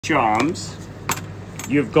your arms,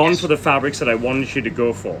 you've gone for the fabrics that I wanted you to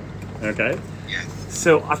go for, okay? Yeah.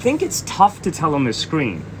 So I think it's tough to tell on the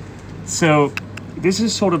screen. So this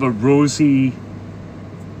is sort of a rosy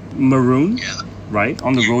maroon, right?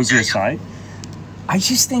 On the rosier side. I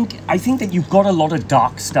think that you've got a lot of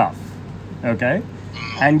dark stuff, okay?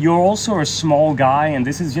 And you're also a small guy, and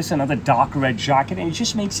this is just another dark red jacket, and it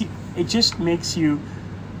just makes you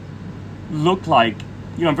look like,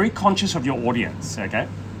 you know, I'm very conscious of your audience, okay?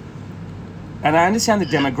 And I understand the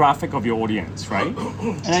demographic of your audience, right?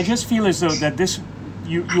 And I just feel as though that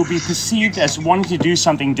you'll be perceived as wanting to do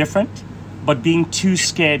something different, but being too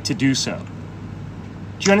scared to do so.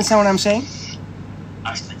 Do you understand what I'm saying?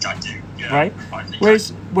 I think I do, yeah. Right?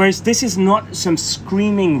 Whereas this is not some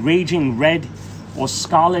screaming, raging red or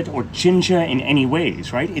scarlet or ginger in any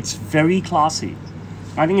ways, right? It's very classy.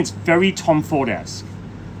 I think it's very Tom Ford-esque.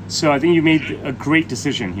 So I think you made a great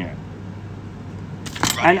decision here.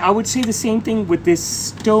 And I would say the same thing with this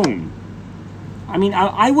stone. I mean,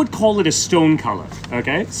 I would call it a stone color,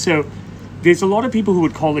 okay? So there's a lot of people who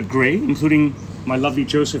would call it gray, including my lovely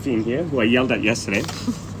Josephine here, who I yelled at yesterday.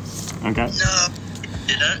 Okay? No,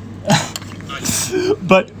 didn't.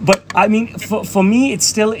 But I mean, for me, it's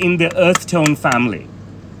still in the earth tone family,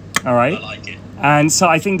 all right? I like it. And so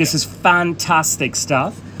I think this is fantastic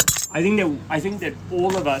stuff. I think that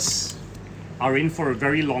all of us are in for a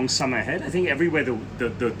very long summer ahead. I think everywhere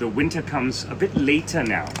the winter comes a bit later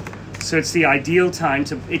now. So it's the ideal time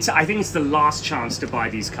to, I think it's the last chance to buy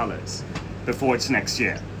these colors before it's next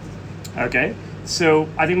year. Okay, so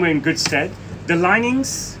I think we're in good stead. The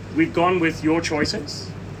linings, we've gone with your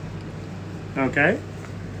choices. Okay.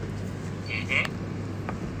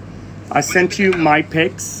 I sent you my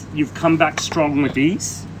picks. You've come back strong with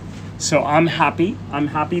these. So I'm happy. I'm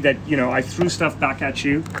happy that, you know, I threw stuff back at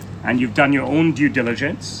you and you've done your own due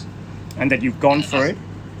diligence and that you've gone for it.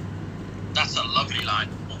 That's a lovely line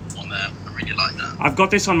on there. I really like that. I've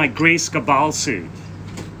got this on my grey Scabal suit.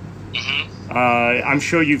 I'm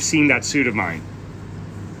sure you've seen that suit of mine.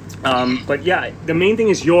 But yeah, the main thing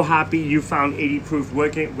is you're happy. You found 80 proof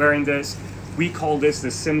wearing this. We call this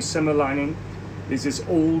the Sim Simmer lining. There's this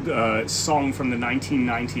old song from the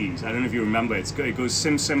 1990s. I don't know if you remember. It goes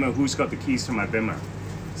Sim Simmer, who's got the keys to my Bimmer?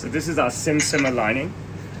 So this is our Sim Simmer lining.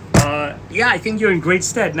 Yeah, I think you're in great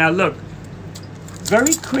stead. Now look,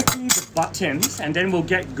 very quickly the buttons, and then we'll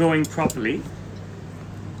get going properly.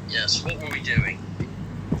 Yes, what were we doing?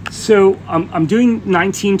 So I'm doing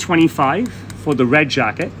 1925 for the red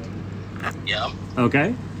jacket. Yeah.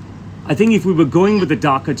 Okay. I think if we were going with the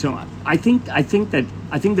darker tone, I think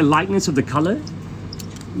the lightness of the color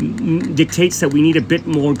dictates that we need a bit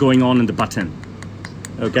more going on in the button.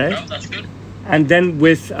 Okay. Oh, that's good. And then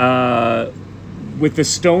with the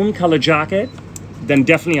stone color jacket, then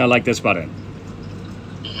definitely I like this button.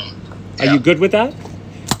 Yeah. Are you good with that?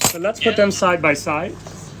 So let's put them side by side.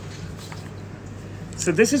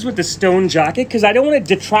 So this is with the stone jacket, because I don't want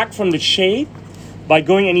to detract from the shade by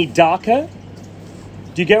going any darker.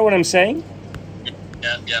 Do you get what I'm saying?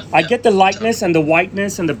 Yeah. I get the lightness and the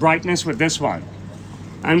whiteness and the brightness with this one.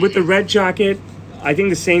 And with the red jacket, I think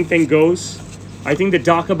the same thing goes. I think the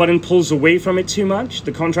darker button pulls away from it too much.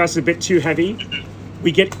 The contrast is a bit too heavy.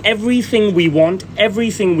 We get everything we want,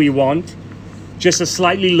 just a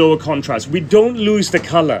slightly lower contrast. We don't lose the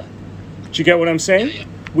color. Do you get what I'm saying? Yeah.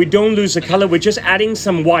 We don't lose the color. We're just adding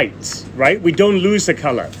some whites, right? We don't lose the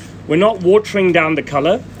color. We're not watering down the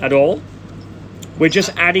color at all. We're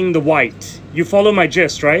just adding the white. You follow my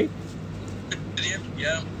gist, right?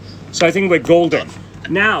 Yeah. So I think we're golden.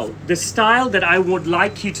 Now, the style that I would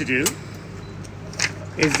like you to do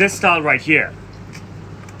is this style right here.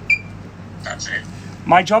 That's it.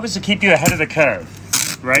 My job is to keep you ahead of the curve,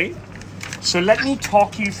 right? So let me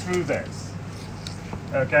talk you through this,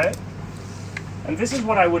 okay? And this is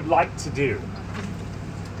what I would like to do.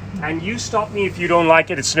 And you stop me if you don't like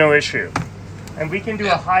it, it's no issue. And we can do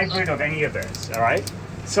a hybrid of any of this, all right?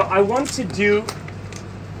 So I want to do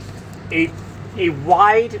a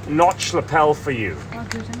wide notch lapel for you,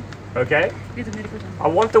 okay? I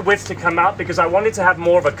want the width to come out because I want it to have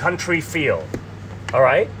more of a country feel, all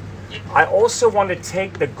right? I also want to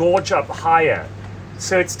take the gorge up higher.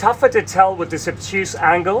 So it's tougher to tell with this obtuse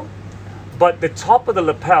angle, but the top of the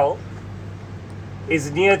lapel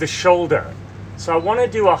is near the shoulder. So I want to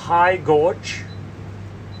do a high gorge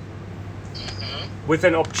with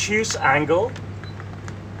an obtuse angle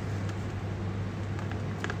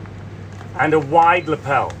and a wide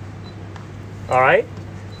lapel. All right?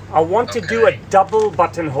 I want to do a double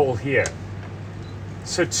buttonhole here.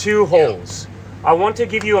 So 2 holes. I want to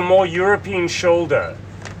give you a more European shoulder,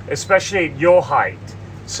 especially at your height.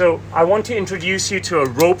 So I want to introduce you to a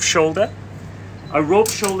rope shoulder. A rope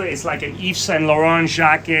shoulder is like an Yves Saint Laurent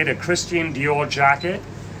jacket, a Christian Dior jacket,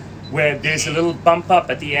 where there's a little bump up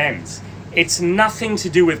at the ends. It's nothing to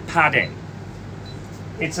do with padding.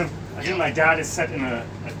 I think my dad is set in a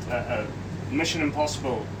Mission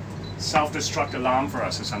Impossible self-destruct alarm for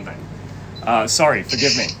us or something. Sorry,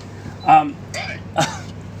 forgive me. I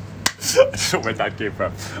don't know where that came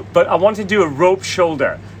from. But I want to do a rope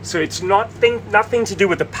shoulder. So it's nothing to do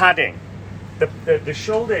with the padding. The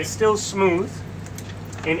shoulder is still smooth.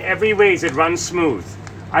 In every way it runs smooth.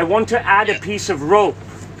 I want to add a piece of rope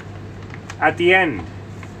at the end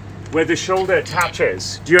where the shoulder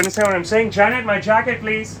attaches. Do you understand what I'm saying? Janet, my jacket,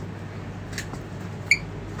 please.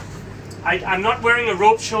 I'm not wearing a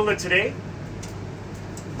rope shoulder today,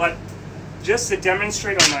 but just to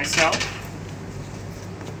demonstrate on myself.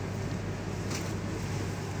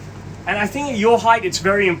 And I think at your height, it's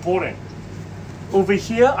very important. Over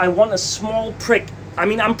here, I want a small prick. I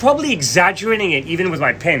mean, I'm probably exaggerating it even with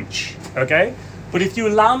my pinch, okay? But if you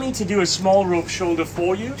allow me to do a small rope shoulder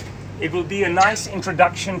for you, it will be a nice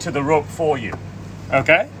introduction to the rope for you,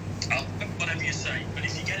 okay? Whatever you say, but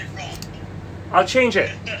if you get it wrong... I'll change it.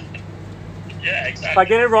 Yeah, exactly. If I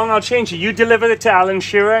get it wrong, I'll change it. You deliver it to Alan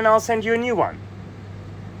Shearer and I'll send you a new one.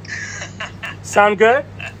 Sound good?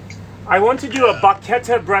 I want to do a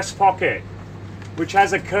barchetta breast pocket, which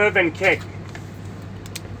has a curve and kick,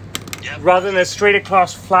 rather than a straight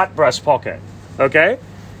across flat breast pocket, okay?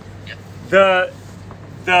 The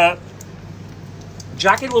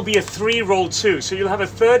jacket will be a 3-roll too, so you'll have a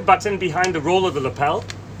third button behind the roll of the lapel.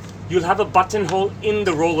 You'll have a buttonhole in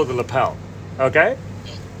the roll of the lapel, okay?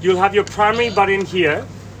 You'll have your primary button here,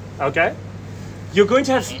 okay? You're going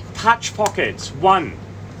to have patch pockets, 1,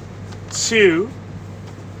 2.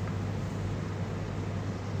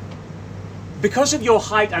 Because of your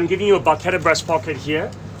height, I'm giving you a barchetta breast pocket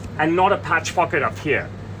here and not a patch pocket up here.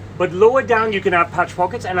 But lower down, you can have patch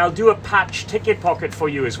pockets, and I'll do a patch ticket pocket for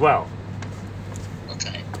you as well.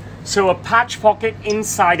 Okay. So a patch pocket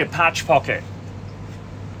inside a patch pocket.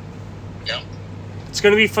 Yeah. It's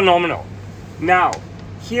going to be phenomenal. Now,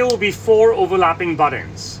 here will be 4 overlapping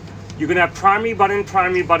buttons. You're going to have primary button,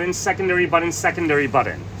 secondary button, secondary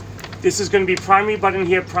button. This is going to be primary button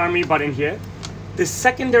here, primary button here. The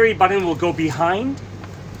secondary button will go behind.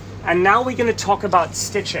 And now we're going to talk about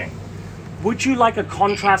stitching. Would you like a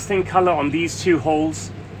contrasting color on these 2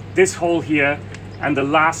 holes, this hole here, and the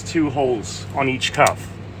last 2 holes on each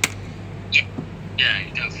cuff? Yeah,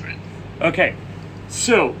 you go for it. Okay,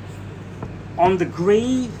 so on the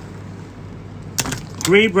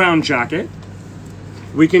gray-brown jacket,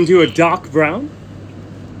 we can do a dark brown.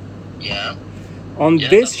 Yeah. On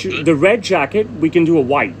the red jacket, we can do a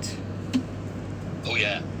white. Oh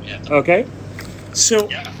yeah, yeah. Okay, so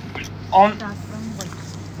on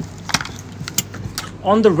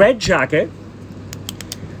the red jacket,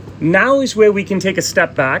 now is where we can take a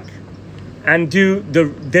step back and do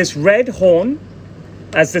this red horn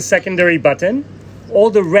as the secondary button,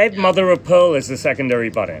 or the red mother of pearl as the secondary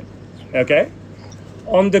button, okay?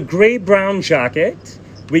 On the gray-brown jacket,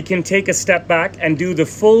 we can take a step back and do the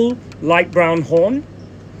full light brown horn,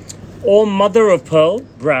 or mother of pearl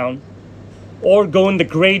brown, or go in the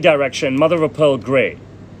gray direction, mother of pearl gray.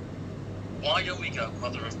 Why don't we go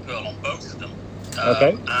mother of pearl on both of them?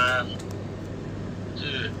 Okay.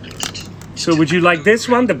 So would you like this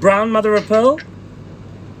one, the brown mother of pearl,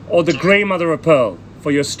 or the gray mother of pearl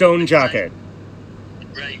for your stone jacket?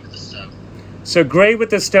 Gray with the stone. So gray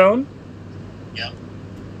with the stone? Yeah.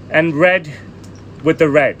 And red with the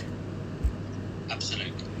red?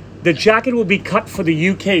 Absolutely. The jacket will be cut for the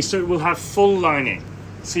UK, so it will have full lining.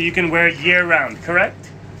 So you can wear it year-round,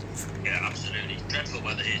 correct? Yeah, absolutely. Dreadful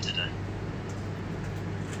weather here today.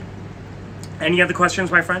 Any other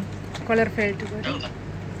questions, my friend? Collar felt. No.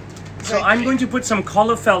 So I'm going to put some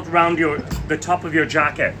collar felt around the top of your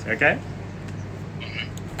jacket, okay?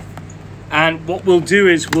 And what we'll do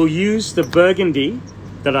is we'll use the burgundy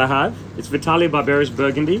that I have. It's Vitaly Barbera's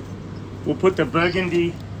burgundy. We'll put the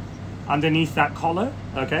burgundy underneath that collar,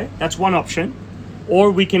 okay? That's one option.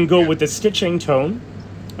 Or we can go with the stitching tone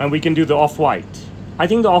and we can do the off-white. I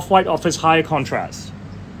think the off-white offers higher contrast.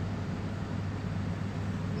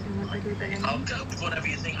 I'll go with whatever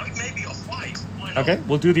you think. I mean, maybe off-white. Why not? Okay,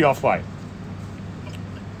 we'll do the off-white.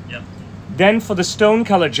 Yeah. Then for the stone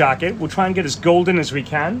color jacket, we'll try and get as golden as we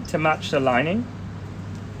can to match the lining.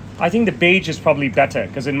 I think the beige is probably better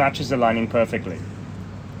because it matches the lining perfectly.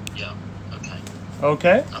 Yeah, okay.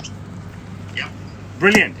 Okay? Yeah.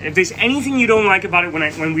 Brilliant. If there's anything you don't like about it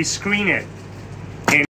when we screen it,